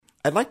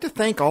I'd like to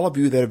thank all of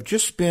you that have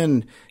just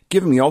been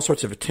giving me all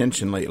sorts of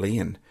attention lately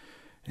and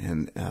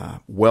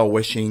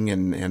well-wishing.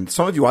 And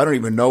some of you, I don't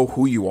even know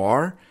who you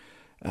are,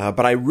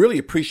 but I really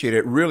appreciate it.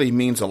 It really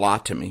means a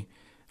lot to me.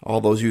 All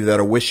those of you that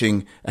are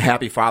wishing a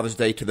happy Father's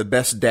Day to the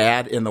best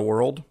dad in the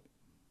world,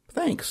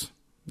 thanks.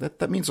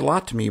 That means a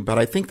lot to me, but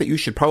I think that you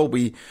should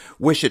probably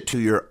wish it to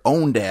your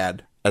own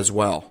dad as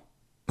well.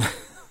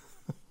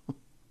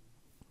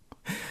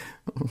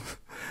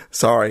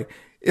 Sorry.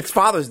 It's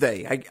Father's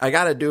Day. I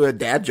got to do a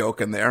dad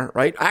joke in there,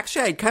 right?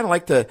 Actually, I'd kind of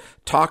like to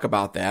talk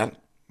about that.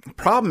 The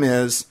problem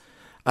is,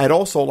 I'd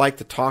also like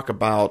to talk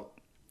about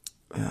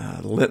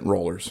lint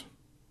rollers.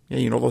 Yeah,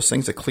 you know those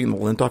things that clean the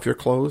lint off your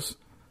clothes?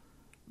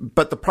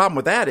 But the problem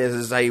with that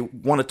is I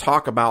want to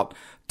talk about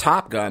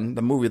Top Gun,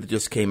 the movie that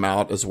just came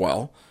out as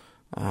well.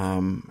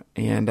 I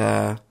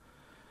don't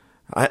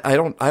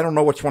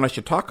know which one I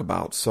should talk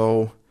about.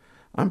 So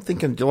I'm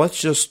thinking,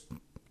 let's just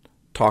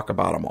talk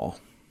about them all.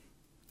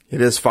 It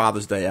is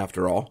Father's Day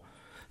after all.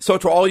 So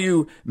to all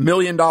you $1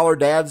 million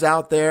dads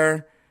out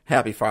there,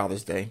 happy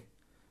Father's Day.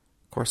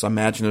 Of course, I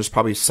imagine there's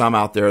probably some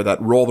out there that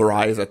roll their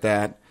eyes at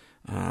that,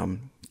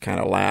 kind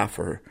of laugh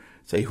or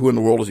say, who in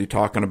the world is he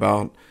talking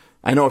about?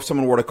 I know if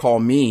someone were to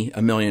call me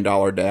 $1 million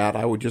dad,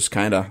 I would just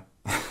I'd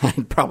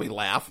probably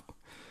laugh,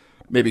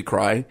 maybe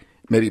cry,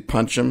 maybe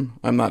punch him.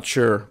 I'm not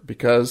sure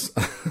because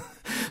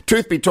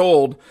truth be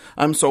told,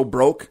 I'm so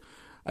broke,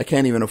 I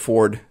can't even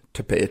afford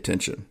to pay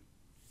attention.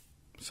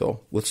 So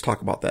let's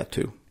talk about that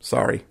too.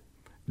 Sorry,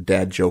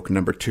 dad joke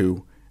number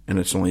 2, and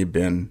it's only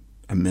been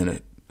a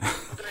minute. I'm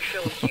going to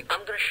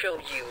show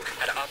you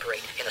how to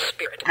operate in a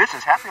spirit. This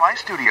is Happy Life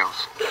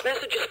Studios. This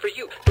message is for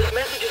you. This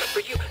message is for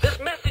you. This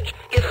message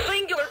is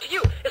singular to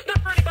you. It's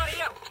not for anybody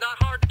else. It's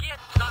not hard to get.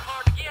 It's not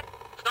hard to get.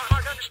 It's not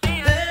hard to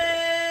understand.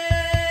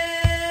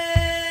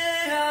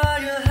 Hey, are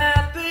you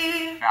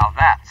happy? Now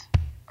that's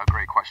a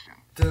great question.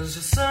 Does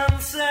your sun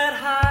set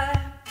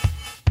high?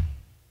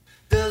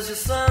 Does your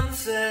sun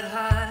set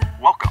high?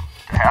 Welcome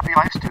to Happy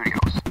Life Studios.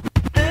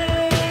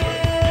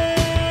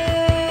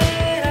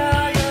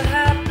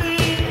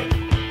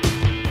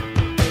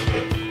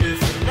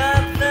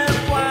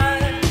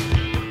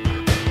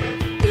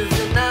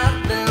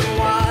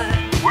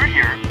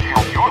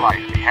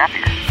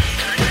 Happier.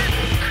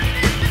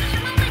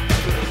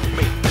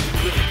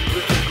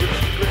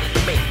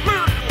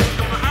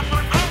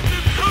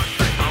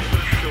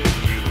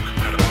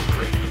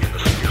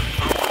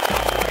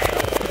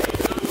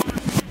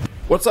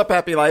 What's up,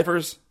 Happy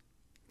Lifers?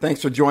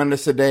 Thanks for joining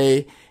us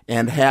today,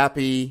 and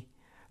happy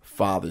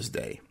Father's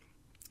Day.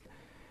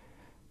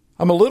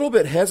 I'm a little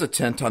bit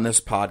hesitant on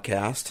this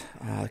podcast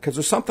because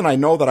there's something I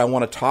know that I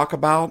want to talk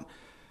about,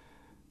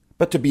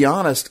 but to be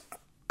honest,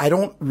 I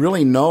don't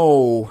really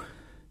know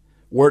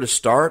where to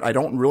start. I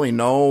don't really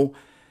know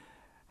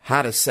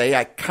how to say.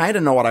 I kind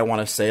of know what I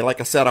want to say. Like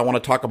I said, I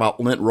want to talk about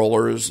lint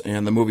rollers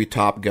and the movie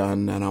Top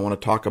Gun, and I want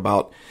to talk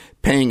about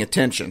paying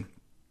attention.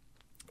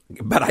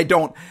 But I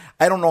don't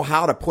know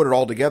how to put it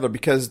all together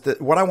because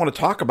what I want to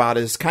talk about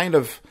is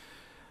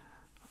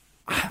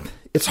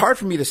it's hard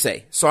for me to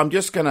say. So I'm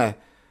just going to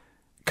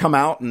come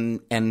out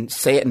and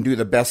say it and do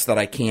the best that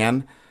I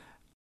can.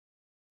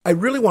 I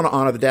really want to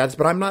honor the dads,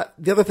 but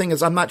the other thing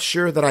is I'm not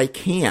sure that I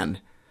can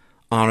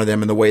honor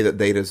them in the way that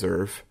they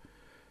deserve.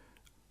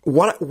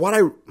 What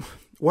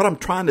I'm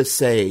trying to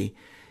say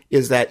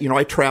is that,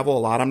 I travel a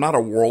lot. I'm not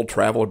a world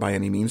traveler by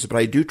any means, but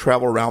I do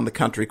travel around the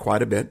country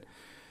quite a bit.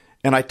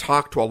 And I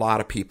talk to a lot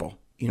of people,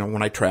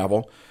 when I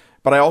travel.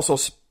 But I also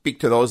speak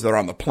to those that are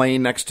on the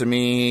plane next to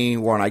me,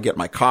 when I get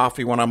my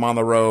coffee when I'm on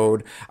the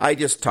road. I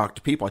just talk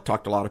to people. I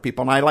talk to a lot of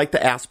people. And I like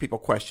to ask people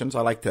questions.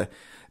 I like to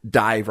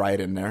dive right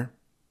in there.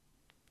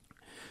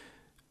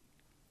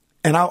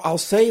 And I'll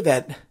say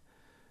that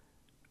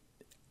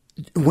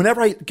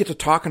whenever I get to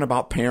talking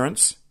about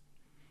parents,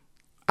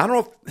 I don't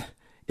know if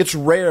it's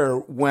rare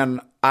when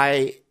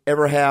I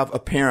ever have a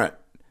parent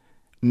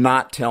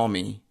not tell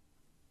me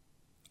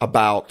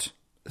about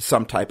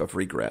some type of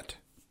regret.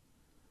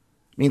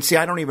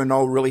 I don't even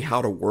know really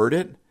how to word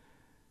it,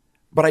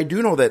 but I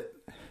do know that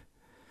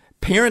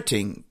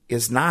parenting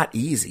is not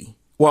easy.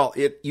 Well,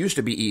 it used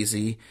to be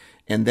easy,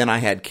 and then I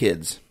had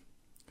kids.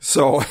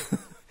 So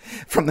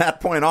from that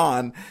point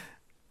on,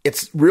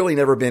 it's really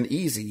never been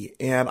easy.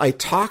 And I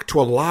talk to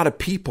a lot of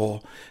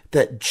people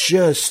that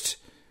just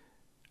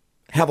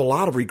have a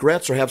lot of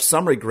regrets or have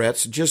some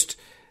regrets, just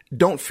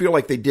don't feel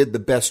like they did the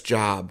best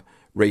job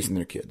raising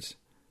their kids.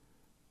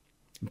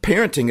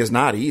 Parenting is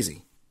not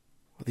easy.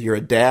 Whether you're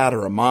a dad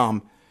or a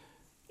mom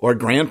or a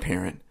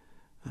grandparent,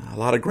 a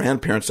lot of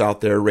grandparents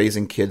out there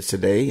raising kids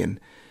today, and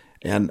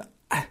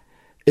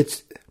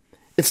it's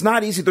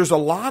not easy. There's a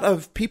lot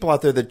of people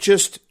out there that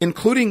just,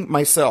 including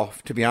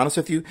myself, to be honest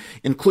with you,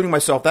 including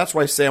myself. That's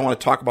why I say I want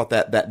to talk about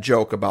that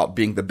joke about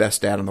being the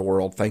best dad in the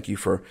world. Thank you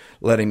for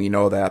letting me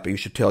know that, but you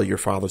should tell your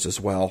fathers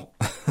as well.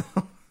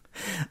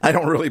 I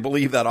don't really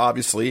believe that,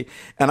 obviously,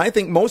 and I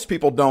think most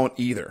people don't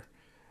either.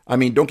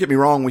 Don't get me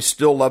wrong, we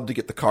still love to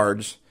get the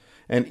cards,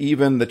 and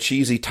even the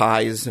cheesy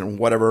ties and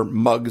whatever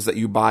mugs that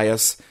you buy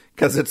us,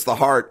 because it's the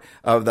heart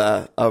of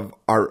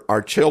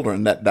our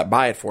children that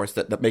buy it for us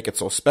that make it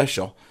so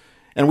special.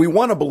 And we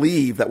want to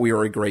believe that we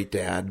are a great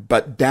dad,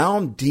 but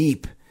down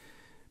deep,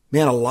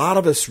 man, a lot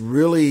of us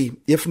really,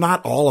 if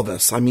not all of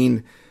us, I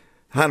mean,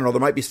 I don't know,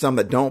 there might be some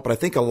that don't, but I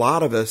think a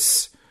lot of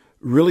us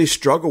really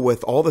struggle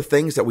with all the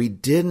things that we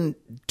didn't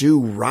do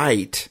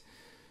right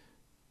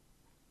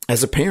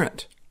as a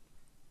parent,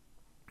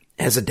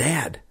 as a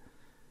dad.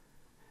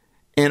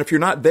 And if you're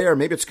not there,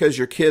 maybe it's because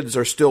your kids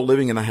are still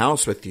living in the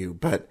house with you,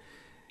 but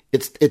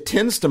it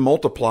tends to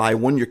multiply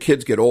when your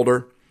kids get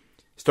older,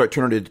 start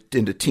turning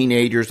into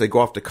teenagers, they go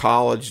off to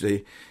college,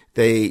 they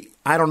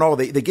I don't know,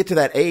 they get to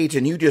that age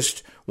and you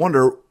just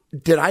wonder,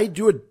 did I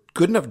do a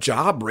good enough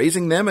job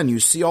raising them? And you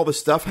see all this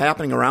stuff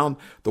happening around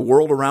the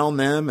world around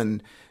them,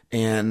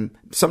 and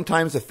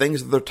sometimes the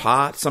things that they're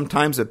taught,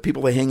 sometimes the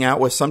people they hang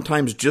out with,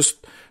 sometimes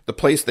just the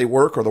place they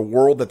work or the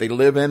world that they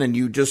live in, and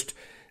you just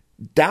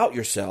doubt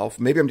yourself.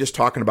 Maybe I'm just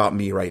talking about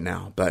me right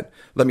now, but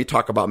let me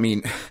talk about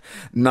me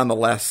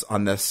nonetheless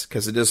on this,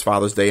 because it is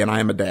Father's Day and I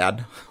am a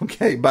dad.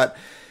 Okay, but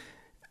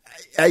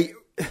I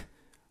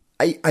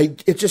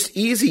it's just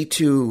easy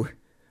to,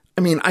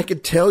 I mean, I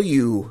could tell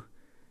you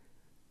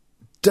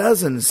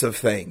dozens of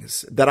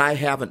things that I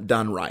haven't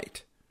done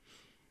right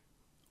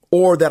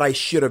or that I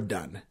should have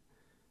done.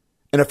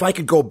 And if I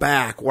could go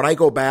back, would I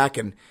go back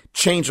and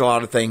change a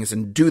lot of things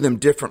and do them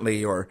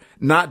differently, or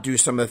not do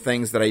some of the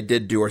things that I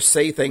did do, or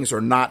say things or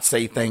not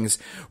say things?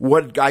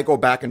 Would I go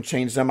back and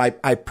change them?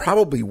 I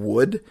probably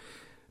would.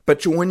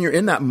 But when you're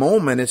in that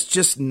moment, it's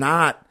just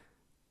not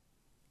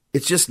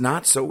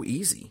so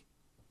easy.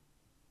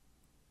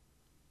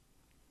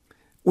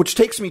 Which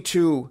takes me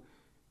to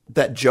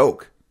that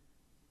joke.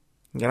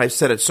 And I've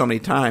said it so many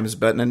times,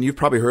 and you've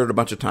probably heard it a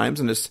bunch of times,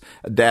 and it's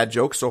a dad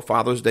joke. So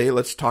Father's Day,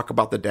 let's talk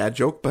about the dad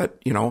joke.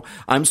 But,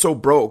 I'm so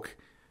broke,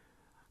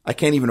 I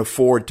can't even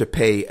afford to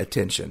pay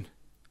attention.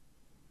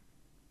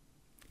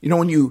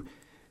 When you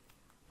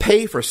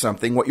pay for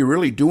something, what you're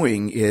really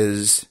doing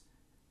is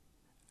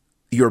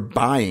you're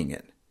buying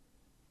it.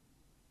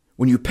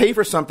 When you pay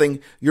for something,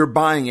 you're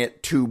buying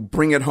it to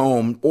bring it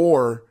home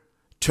or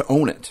to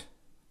own it.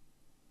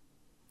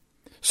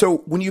 So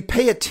when you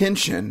pay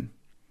attention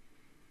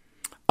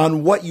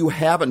on what you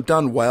haven't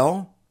done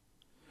well,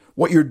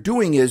 what you're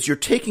doing is you're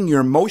taking your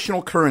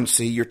emotional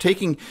currency, you're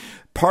taking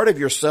part of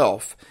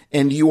yourself,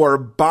 and you are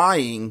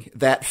buying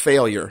that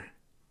failure,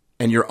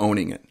 and you're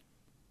owning it.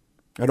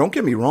 Now, don't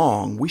get me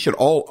wrong. We should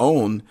all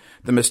own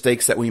the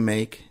mistakes that we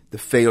make, the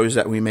failures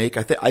that we make.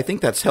 I think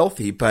that's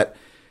healthy, but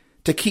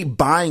to keep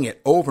buying it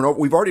over and over,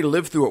 we've already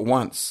lived through it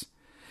once,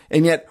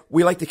 and yet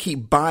we like to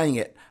keep buying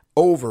it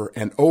over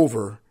and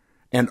over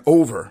and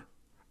over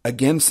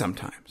again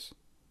sometimes.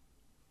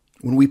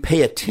 When we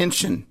pay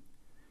attention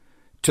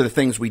to the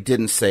things we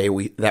didn't say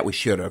that we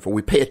should have, or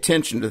we pay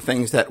attention to the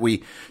things that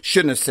we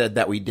shouldn't have said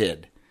that we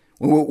did,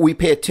 when we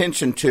pay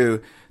attention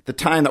to the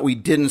time that we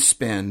didn't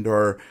spend,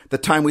 or the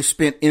time we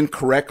spent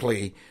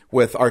incorrectly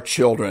with our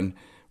children,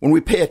 when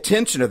we pay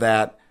attention to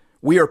that,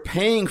 we are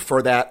paying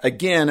for that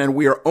again, and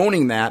we are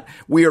owning that.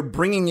 We are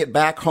bringing it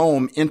back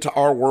home into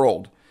our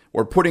world.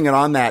 We're putting it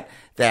on that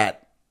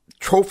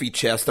trophy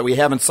chest that we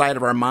have inside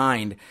of our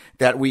mind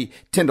that we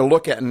tend to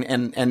look at,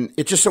 and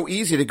it's just so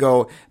easy to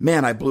go,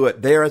 man, I blew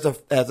it there as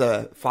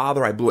a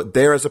father, I blew it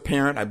there as a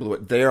parent, I blew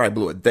it there, I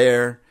blew it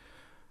there,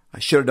 I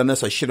should have done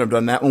this, I should have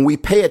done that. When we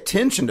pay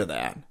attention to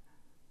that,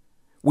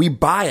 we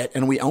buy it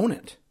and we own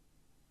it.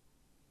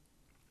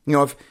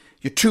 If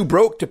you're too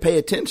broke to pay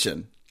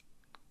attention,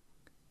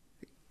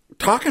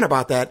 talking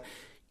about that,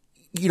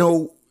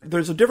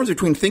 there's a difference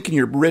between thinking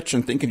you're rich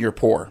and thinking you're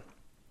poor.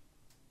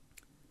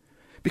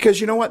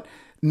 Because you know what?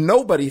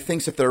 Nobody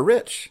thinks that they're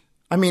rich.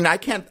 I mean,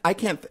 I've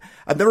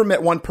never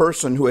met one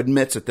person who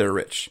admits that they're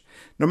rich.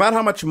 No matter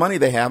how much money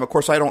they have, of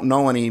course, I don't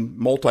know any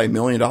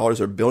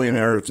multi-million-dollars or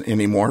billionaires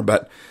anymore,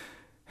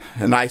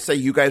 and I say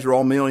you guys are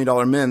all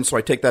million-dollar men, so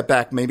I take that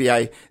back. Maybe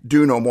I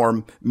do know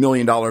more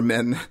million-dollar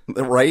men,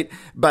 right?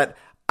 But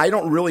I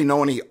don't really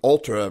know any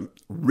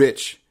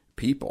ultra-rich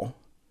people.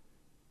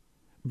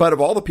 But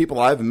of all the people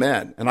I've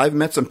met, and I've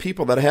met some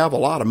people that have a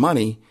lot of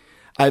money,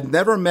 I've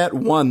never met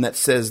one that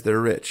says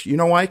they're rich. You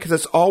know why? Because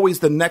it's always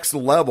the next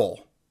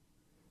level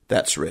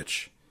that's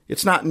rich.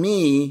 It's not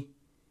me.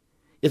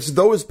 It's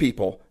those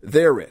people.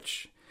 They're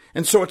rich.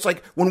 And so it's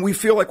like when we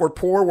feel like we're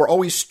poor, we're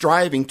always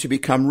striving to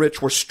become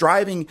rich. We're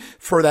striving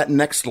for that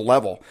next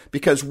level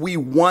because we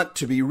want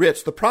to be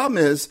rich. The problem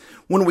is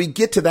when we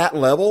get to that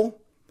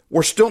level,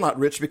 we're still not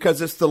rich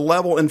because it's the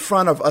level in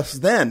front of us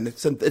then.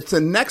 It's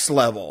the next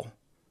level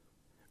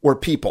where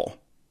people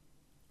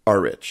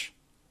are rich.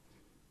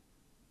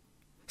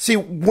 See,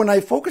 when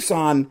I focus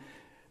on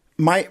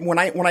when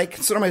I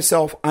consider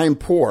myself I'm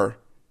poor,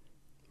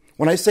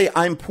 when I say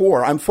I'm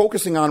poor, I'm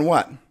focusing on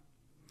what?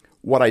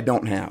 What I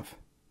don't have.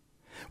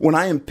 When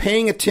I am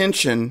paying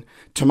attention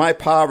to my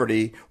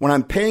poverty, when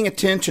I'm paying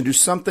attention to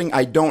something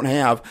I don't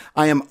have,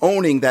 I am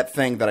owning that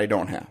thing that I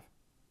don't have.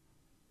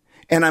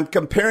 And I'm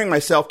comparing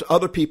myself to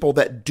other people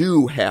that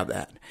do have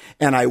that.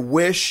 And I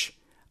wish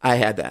I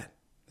had that.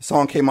 The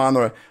song came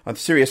on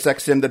Sirius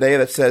XM today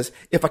that says,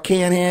 if I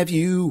can't have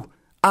you,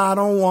 I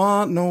don't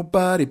want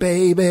nobody,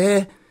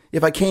 baby.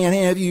 If I can't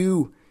have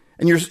you.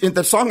 And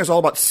the song is all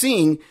about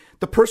seeing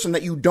the person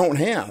that you don't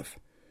have.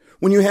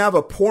 When you have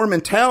a poor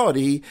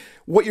mentality,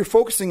 what you're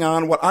focusing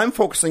on, what I'm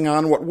focusing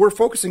on, what we're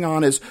focusing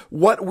on is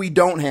what we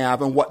don't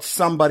have and what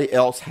somebody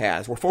else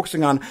has. We're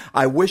focusing on,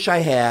 I wish I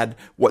had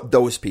what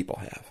those people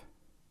have.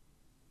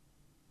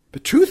 The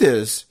truth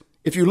is,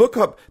 if you look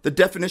up the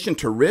definition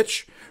to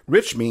rich,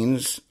 rich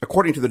means,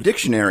 according to the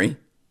dictionary,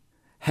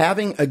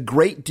 having a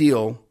great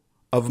deal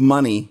of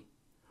money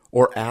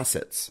or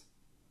assets.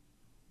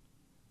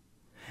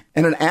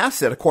 And an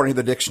asset, according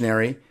to the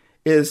dictionary,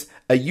 is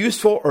a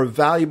useful or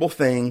valuable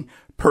thing,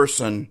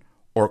 person,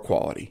 or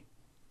quality.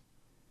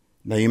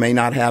 Now, you may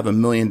not have $1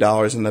 million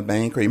in the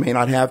bank, or you may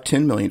not have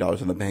 $10 million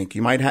in the bank.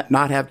 You might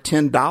not have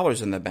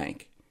 $10 in the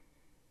bank.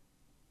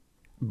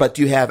 But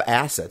you have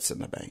assets in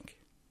the bank.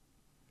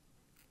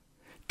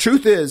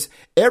 Truth is,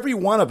 every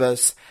one of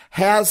us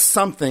has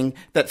something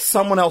that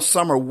someone else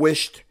somewhere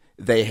wished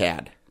they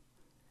had.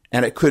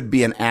 And it could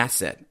be an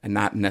asset and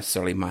not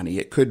necessarily money.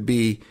 It could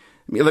be,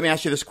 let me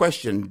ask you this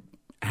question.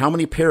 How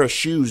many pair of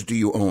shoes do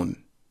you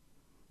own?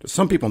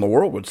 Some people in the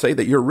world would say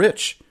that you're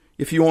rich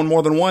if you own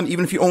more than one,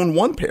 even if you own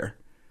one pair.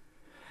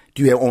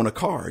 Do you own a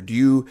car? Do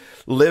you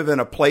live in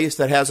a place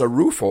that has a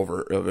roof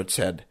over its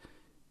head?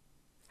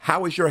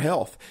 How is your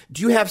health?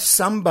 Do you have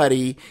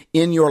somebody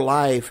in your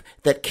life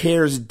that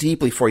cares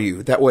deeply for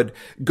you, that would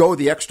go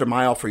the extra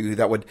mile for you,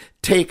 that would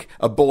take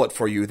a bullet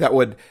for you, that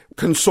would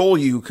console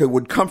you,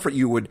 would comfort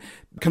you, would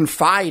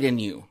confide in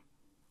you?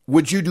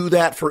 Would you do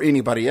that for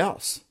anybody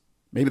else?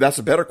 Maybe that's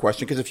a better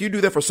question, because if you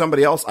do that for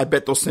somebody else, I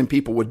bet those same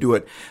people would do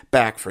it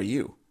back for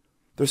you.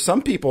 There's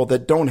some people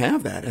that don't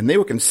have that, and they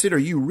would consider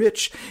you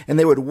rich, and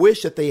they would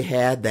wish that they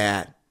had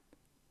that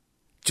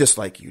just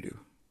like you do.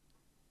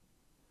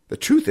 The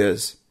truth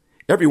is,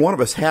 every one of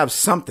us have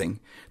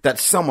something that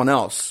someone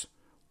else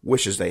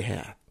wishes they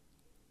had.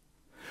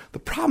 The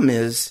problem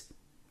is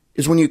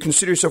when you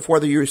consider yourself,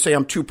 whether you say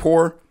I'm too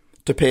poor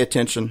to pay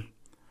attention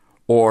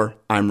or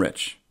I'm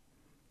rich.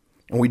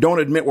 And we don't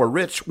admit we're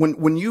rich.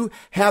 When you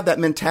have that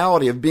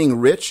mentality of being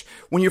rich,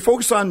 when you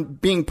focus on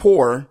being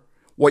poor,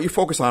 what you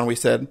focus on, we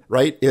said,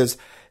 right, is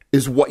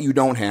what you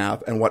don't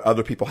have and what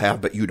other people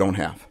have but you don't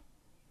have.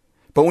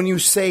 But when you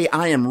say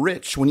I am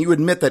rich, when you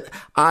admit that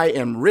I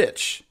am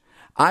rich,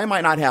 I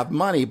might not have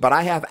money, but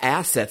I have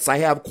assets. I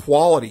have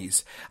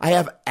qualities. I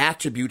have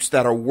attributes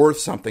that are worth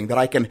something that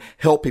I can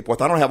help people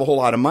with. I don't have a whole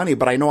lot of money,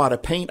 but I know how to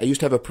paint. I used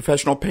to have a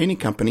professional painting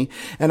company,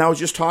 and I was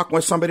just talking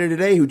with somebody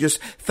today who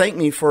just thanked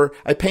me for,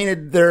 I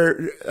painted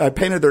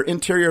their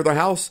interior of their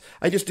house.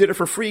 I just did it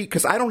for free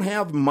because I don't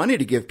have money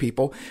to give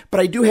people, but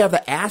I do have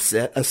the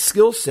asset, a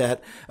skill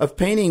set of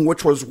painting,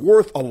 which was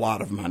worth a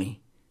lot of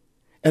money.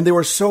 And they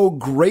were so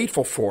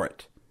grateful for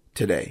it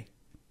today.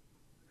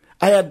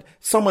 I had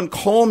someone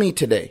call me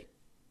today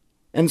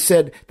and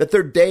said that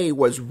their day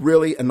was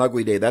really an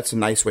ugly day. That's a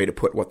nice way to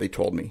put what they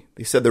told me.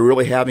 They said they're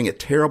really having a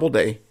terrible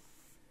day.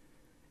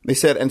 They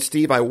said, and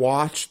Steve, I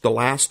watched the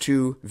last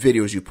 2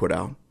 videos you put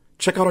out.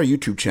 Check out our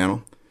YouTube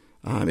channel.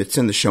 It's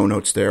in the show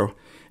notes there.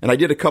 And I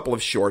did a couple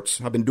of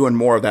shorts. I've been doing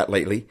more of that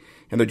lately.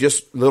 And they're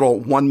just little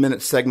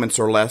 1-minute segments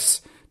or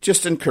less,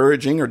 just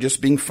encouraging or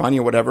just being funny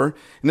or whatever.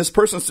 And this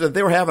person said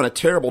they were having a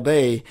terrible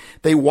day.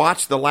 They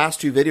watched the last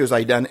 2 videos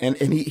I done, and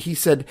he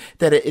said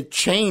that it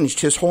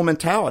changed his whole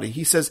mentality.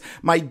 He says,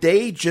 my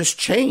day just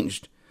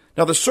changed.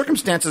 Now, the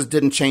circumstances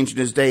didn't change in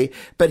his day,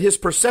 but his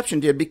perception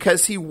did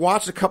because he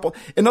watched a couple.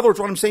 In other words,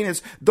 what I'm saying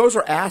is those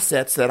are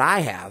assets that I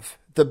have,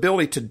 the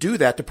ability to do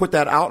that, to put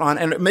that out on.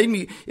 And it made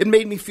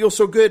me feel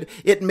so good.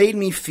 It made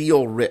me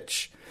feel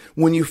rich.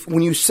 When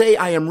you say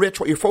I am rich,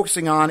 what you're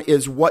focusing on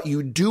is what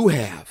you do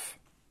have.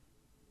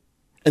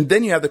 And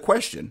then you have the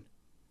question,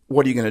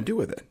 what are you going to do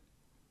with it?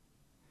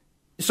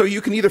 So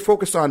you can either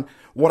focus on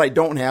what I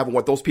don't have and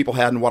what those people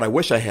had and what I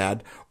wish I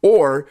had,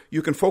 or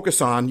you can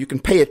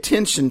pay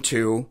attention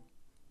to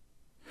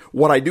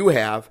what I do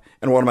have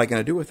and what am I going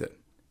to do with it?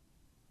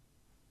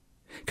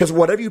 Because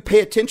whatever you pay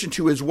attention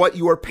to is what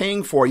you are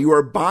paying for. You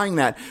are buying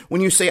that.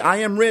 When you say, I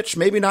am rich,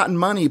 maybe not in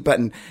money, but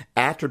in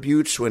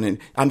attributes,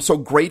 I'm so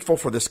grateful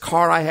for this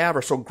car I have,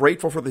 or so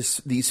grateful for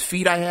these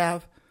feet I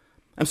have.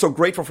 I'm so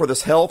grateful for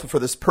this health, for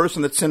this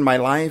person that's in my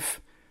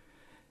life.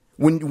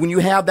 When you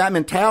have that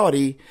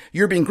mentality,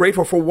 you're being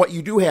grateful for what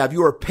you do have.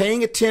 You are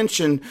paying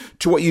attention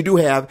to what you do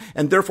have,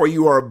 and therefore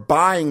you are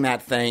buying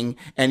that thing,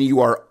 and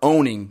you are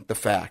owning the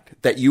fact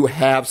that you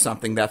have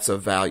something that's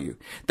of value,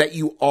 that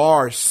you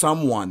are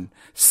something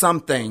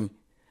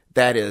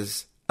that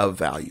is of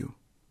value.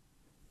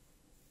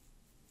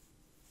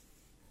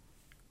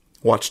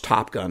 Watched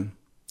Top Gun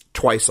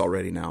twice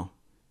already now.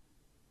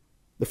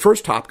 The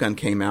first Top Gun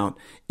came out,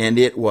 and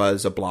it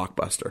was a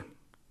blockbuster.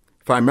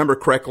 If I remember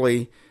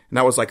correctly, and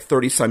that was like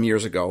 30-some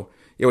years ago,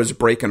 it was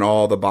breaking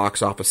all the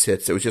box office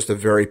hits. It was just a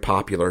very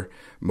popular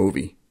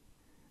movie.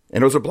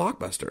 And it was a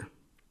blockbuster.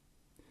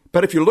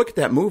 But if you look at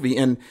that movie,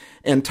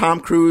 and Tom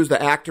Cruise,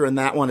 the actor in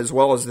that one, as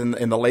well as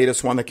in the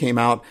latest one that came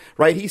out,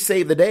 right, he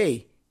saved the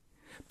day.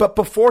 But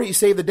before he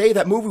saved the day,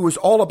 that movie was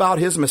all about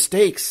his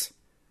mistakes.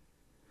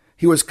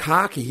 He was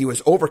cocky. He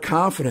was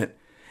overconfident.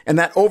 And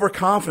that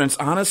overconfidence,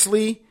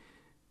 honestly,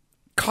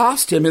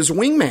 cost him his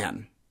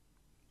wingman.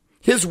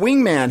 His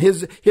wingman,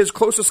 his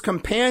closest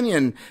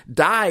companion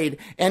died,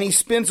 and he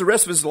spends the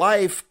rest of his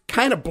life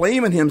kind of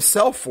blaming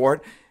himself for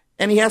it,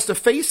 and he has to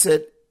face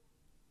it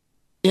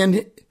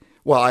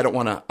well, I don't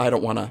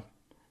want to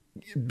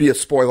be a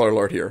spoiler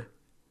alert here.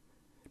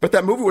 But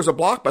that movie was a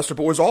blockbuster,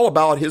 but it was all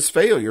about his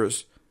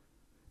failures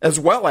as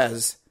well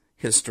as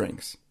his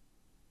strengths.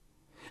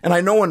 And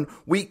I know when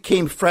we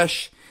came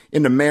fresh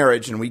into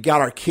marriage and we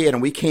got our kid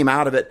and we came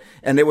out of it,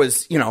 and it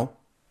was,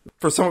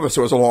 for some of us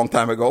it was a long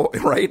time ago,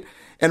 right?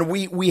 And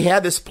we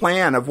had this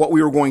plan of what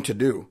we were going to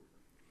do.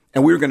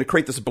 And we were going to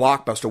create this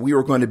blockbuster. We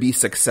were going to be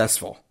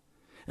successful.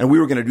 And we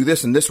were going to do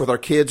this and this with our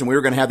kids. And we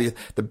were going to have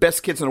the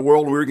best kids in the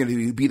world. And we were going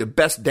to be the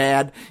best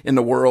dad in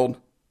the world.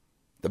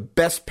 The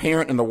best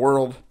parent in the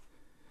world.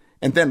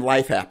 And then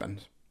life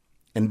happens.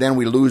 And then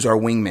we lose our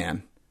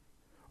wingman.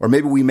 Or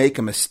maybe we make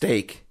a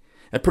mistake.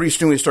 And pretty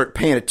soon we start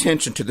paying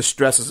attention to the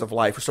stresses of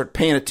life. We start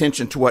paying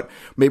attention to what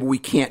maybe we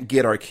can't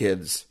get our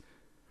kids.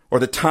 Or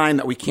the time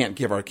that we can't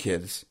give our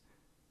kids.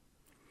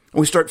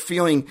 We start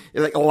feeling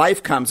like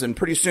life comes, and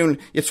pretty soon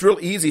it's real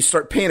easy to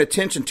start paying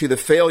attention to the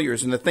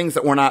failures and the things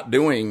that we're not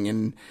doing,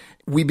 and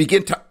we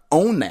begin to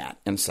own that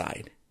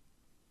inside.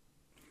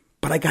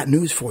 But I got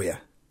news for you.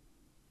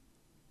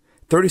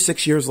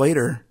 36 years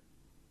later,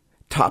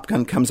 Top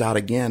Gun comes out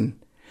again,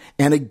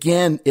 and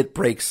again it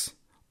breaks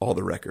all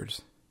the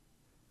records.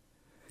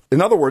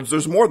 In other words,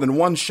 there's more than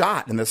one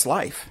shot in this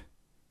life.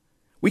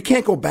 We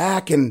can't go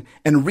back and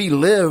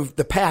relive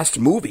the past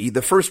movie,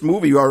 the first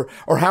movie, or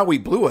how we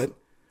blew it.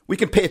 We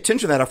can pay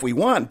attention to that if we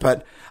want,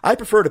 but I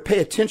prefer to pay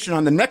attention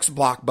on the next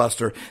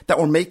blockbuster that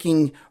we're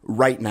making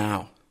right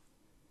now.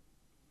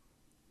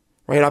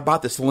 Right? I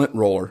bought this lint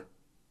roller,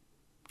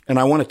 and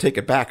I want to take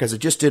it back because it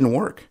just didn't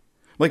work.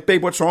 Like,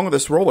 babe, what's wrong with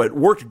this roller? It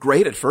worked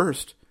great at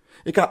first.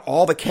 It got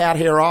all the cat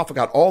hair off. It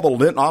got all the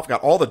lint off. It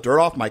got all the dirt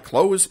off my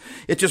clothes.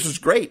 It just was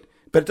great,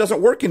 but it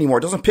doesn't work anymore.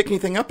 It doesn't pick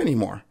anything up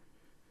anymore.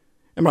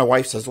 And my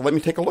wife says, well, let me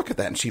take a look at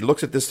that. And she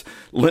looks at this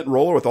lint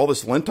roller with all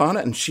this lint on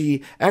it, and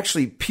she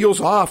actually peels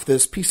off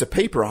this piece of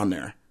paper on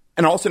there.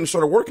 And all of a sudden it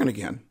started working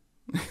again.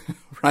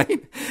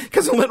 Right?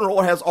 Because the lint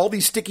roller has all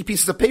these sticky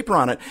pieces of paper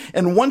on it.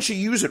 And once you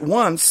use it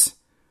once,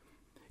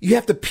 you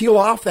have to peel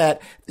off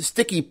that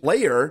sticky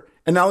layer,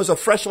 and now there's a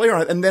fresh layer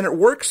on it, and then it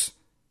works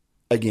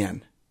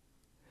again.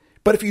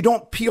 But if you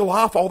don't peel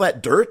off all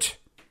that dirt,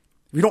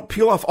 if you don't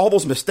peel off all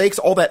those mistakes,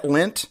 all that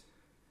lint,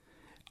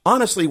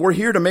 honestly, we're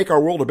here to make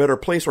our world a better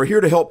place. We're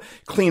here to help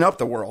clean up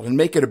the world and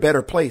make it a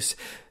better place.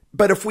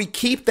 But if we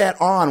keep that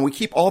on, we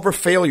keep all of our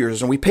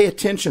failures, and we pay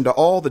attention to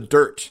all the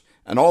dirt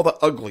and all the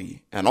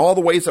ugly and all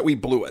the ways that we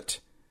blew it,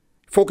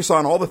 focus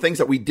on all the things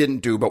that we didn't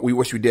do, but we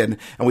wish we did.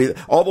 And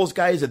all those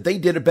guys that they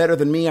did it better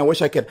than me, I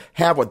wish I could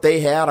have what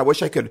they had. I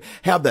wish I could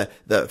have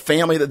the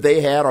family that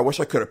they had. Or I wish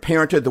I could have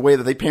parented the way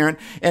that they parent.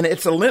 And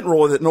it's a lint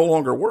roller that no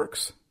longer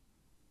works.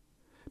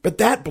 But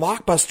that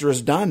blockbuster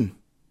is done.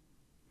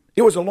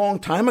 It was a long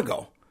time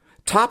ago.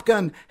 Top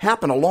Gun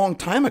happened a long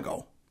time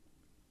ago.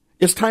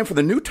 It's time for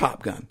the new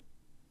Top Gun.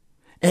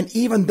 And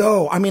even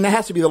though, it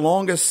has to be the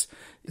longest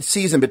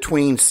season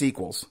between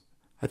sequels.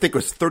 I think it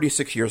was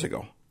 36 years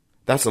ago.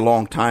 That's a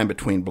long time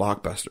between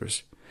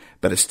blockbusters.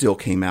 But it still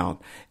came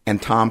out.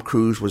 And Tom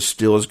Cruise was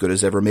still as good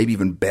as ever, maybe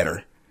even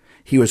better.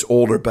 He was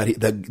older, but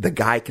the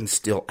guy can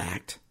still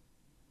act.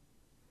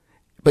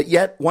 But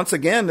yet, once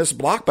again, this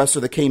blockbuster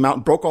that came out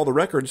and broke all the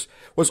records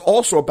was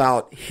also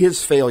about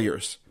his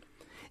failures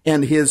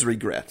and his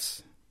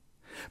regrets.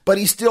 But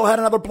he still had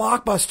another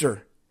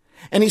blockbuster.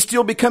 And he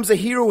still becomes a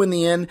hero in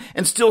the end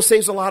and still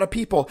saves a lot of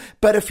people.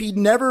 But if he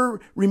never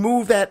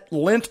removed that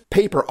lint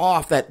paper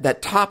off,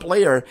 that top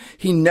layer,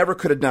 he never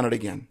could have done it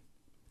again.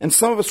 And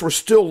some of us were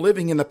still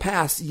living in the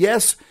past.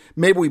 Yes,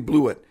 maybe we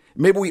blew it.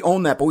 Maybe we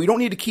own that, but we don't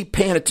need to keep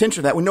paying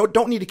attention to that. We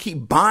don't need to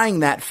keep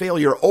buying that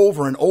failure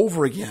over and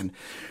over again.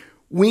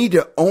 We need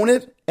to own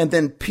it and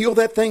then peel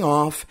that thing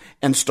off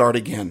and start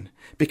again.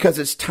 Because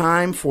it's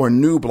time for a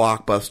new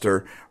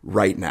blockbuster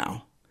right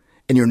now.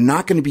 And you're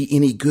not going to be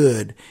any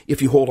good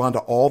if you hold on to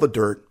all the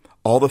dirt,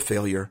 all the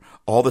failure,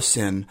 all the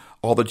sin,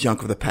 all the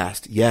junk of the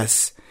past.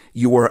 Yes,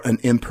 you are an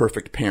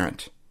imperfect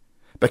parent.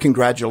 But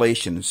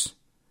congratulations.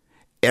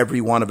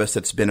 Every one of us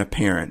that's been a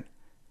parent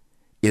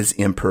is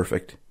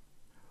imperfect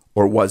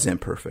or was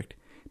imperfect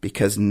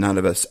because none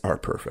of us are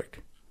perfect.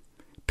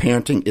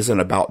 Parenting isn't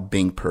about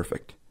being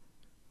perfect.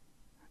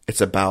 It's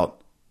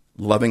about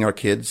loving our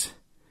kids.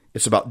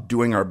 It's about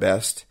doing our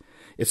best.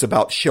 It's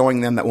about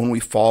showing them that when we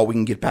fall, we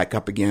can get back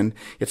up again.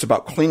 It's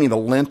about cleaning the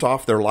lint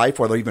off their life,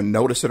 whether they even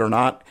notice it or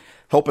not,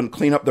 helping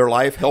clean up their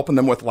life, helping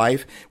them with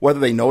life, whether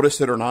they notice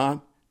it or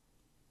not.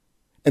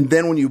 And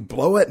then when you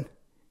blow it,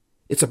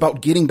 it's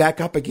about getting back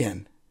up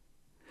again.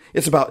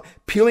 It's about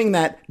peeling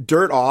that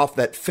dirt off,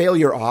 that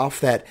failure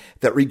off, that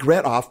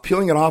regret off,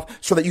 peeling it off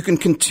so that you can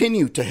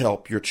continue to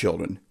help your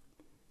children.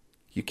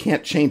 You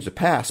can't change the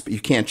past, but you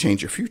can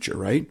change your future,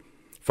 right?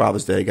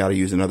 Father's Day, got to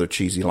use another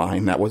cheesy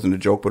line. That wasn't a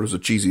joke, but it was a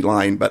cheesy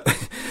line. But,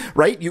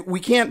 right? We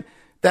can't,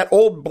 that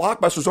old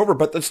blockbuster's over,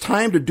 but it's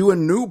time to do a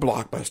new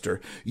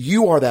blockbuster.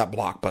 You are that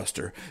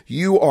blockbuster.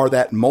 You are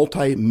that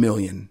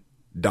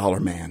multi-million-dollar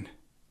man.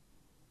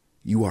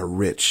 You are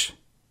rich.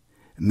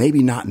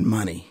 Maybe not in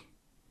money,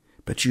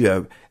 but you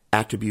have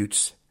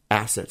attributes,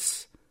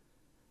 assets,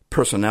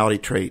 personality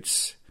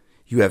traits.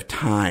 You have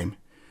time.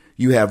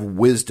 You have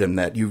wisdom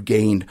that you've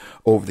gained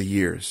over the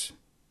years.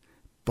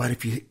 But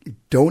if you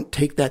don't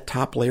take that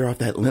top layer off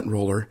that lint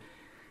roller,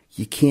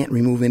 you can't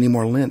remove any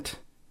more lint.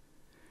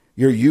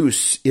 Your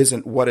use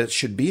isn't what it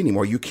should be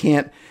anymore. You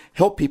can't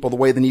help people the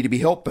way they need to be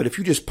helped. But if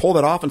you just pull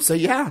that off and say,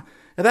 yeah,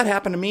 that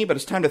happened to me, but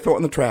it's time to throw it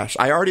in the trash.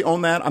 I already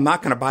own that. I'm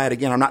not going to buy it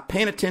again. I'm not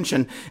paying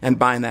attention and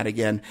buying that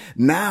again.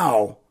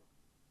 Now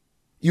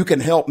you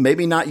can help,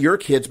 maybe not your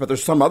kids, but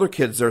there's some other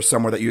kids there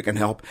somewhere that you can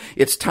help.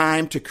 It's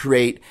time to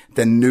create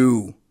the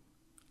new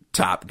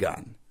Top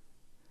Gun,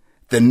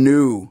 the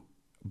new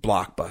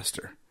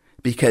blockbuster,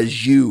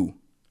 because you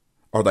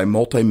are the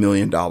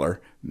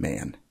multi-million-dollar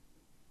man.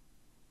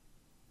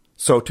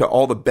 So to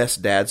all the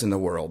best dads in the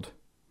world,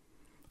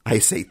 I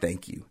say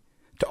thank you.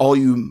 To all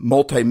you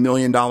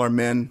multi-million-dollar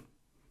men,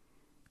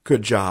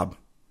 good job.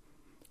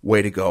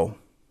 Way to go.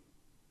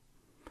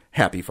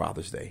 Happy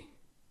Father's Day.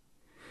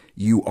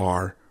 You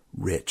are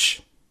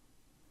rich.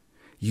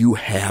 You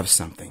have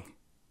something.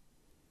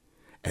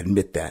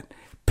 Admit that.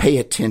 Pay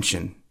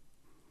attention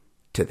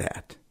to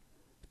that.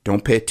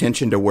 Don't pay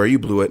attention to where you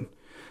blew it.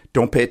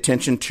 Don't pay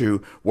attention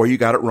to where you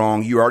got it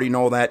wrong. You already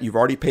know that. You've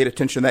already paid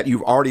attention to that.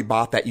 You've already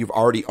bought that. You've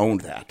already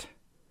owned that.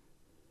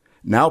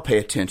 Now pay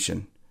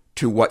attention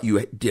to what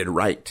you did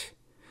right.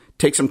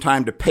 Take some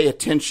time to pay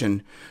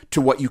attention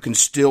to what you can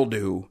still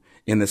do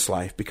in this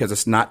life, because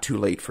it's not too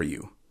late for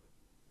you.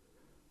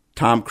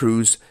 Tom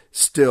Cruise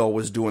still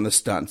was doing the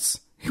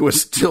stunts. He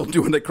was still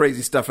doing the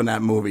crazy stuff in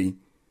that movie.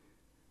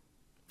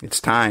 It's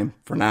time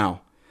for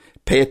now.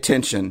 Pay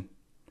attention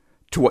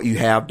to what you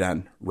have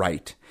done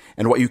right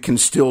and what you can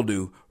still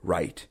do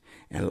right.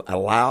 And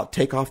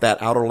take off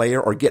that outer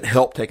layer, or get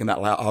help taking that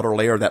outer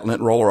layer, that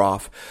lint roller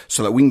off,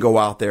 so that we can go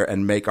out there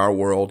and make our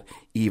world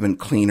even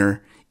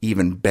cleaner,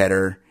 even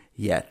better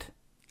yet.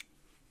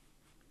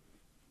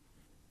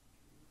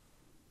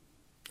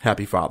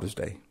 Happy Father's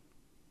Day.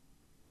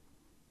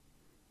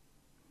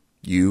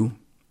 You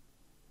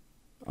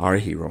are a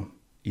hero.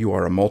 You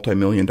are a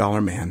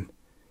multi-million-dollar man.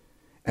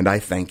 And I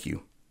thank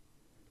you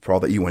for all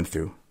that you went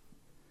through.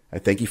 I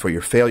thank you for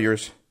your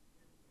failures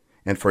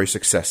and for your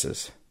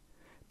successes.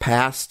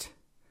 Past,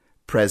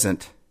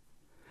 present,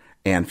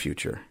 and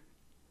future.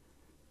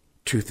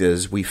 Truth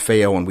is, we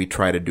fail when we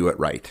try to do it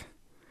right.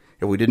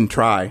 If we didn't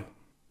try,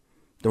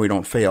 then we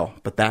don't fail.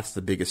 But that's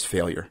the biggest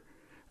failure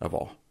of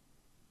all.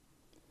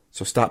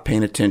 So stop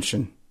paying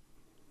attention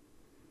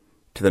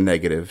to the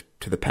negative,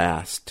 to the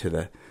past, to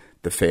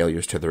the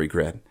failures, to the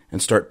regret, and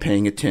start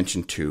paying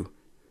attention to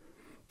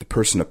the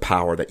person of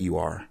power that you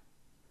are,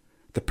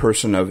 the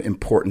person of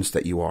importance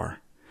that you are,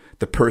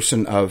 the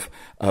person of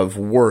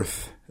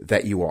worth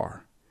that you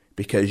are,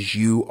 because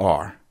you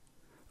are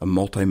a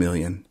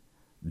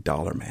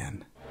multi-million-dollar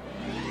man.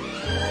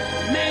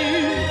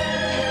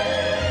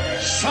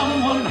 Make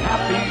someone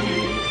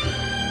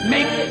happy.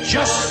 Make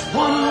just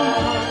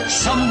one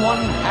someone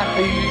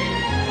happy,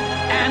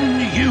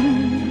 and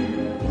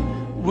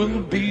you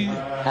will be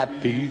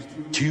happy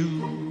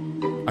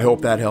too. I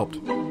hope that helped.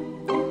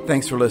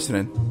 Thanks for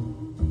listening.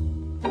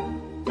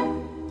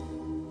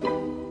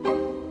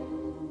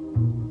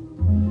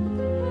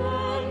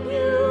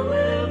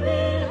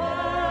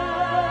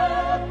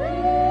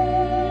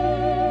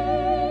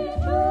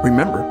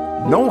 Remember,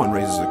 no one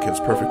raises their kids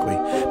perfectly,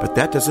 but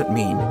that doesn't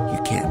mean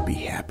you can't be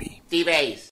happy. Steve Ace.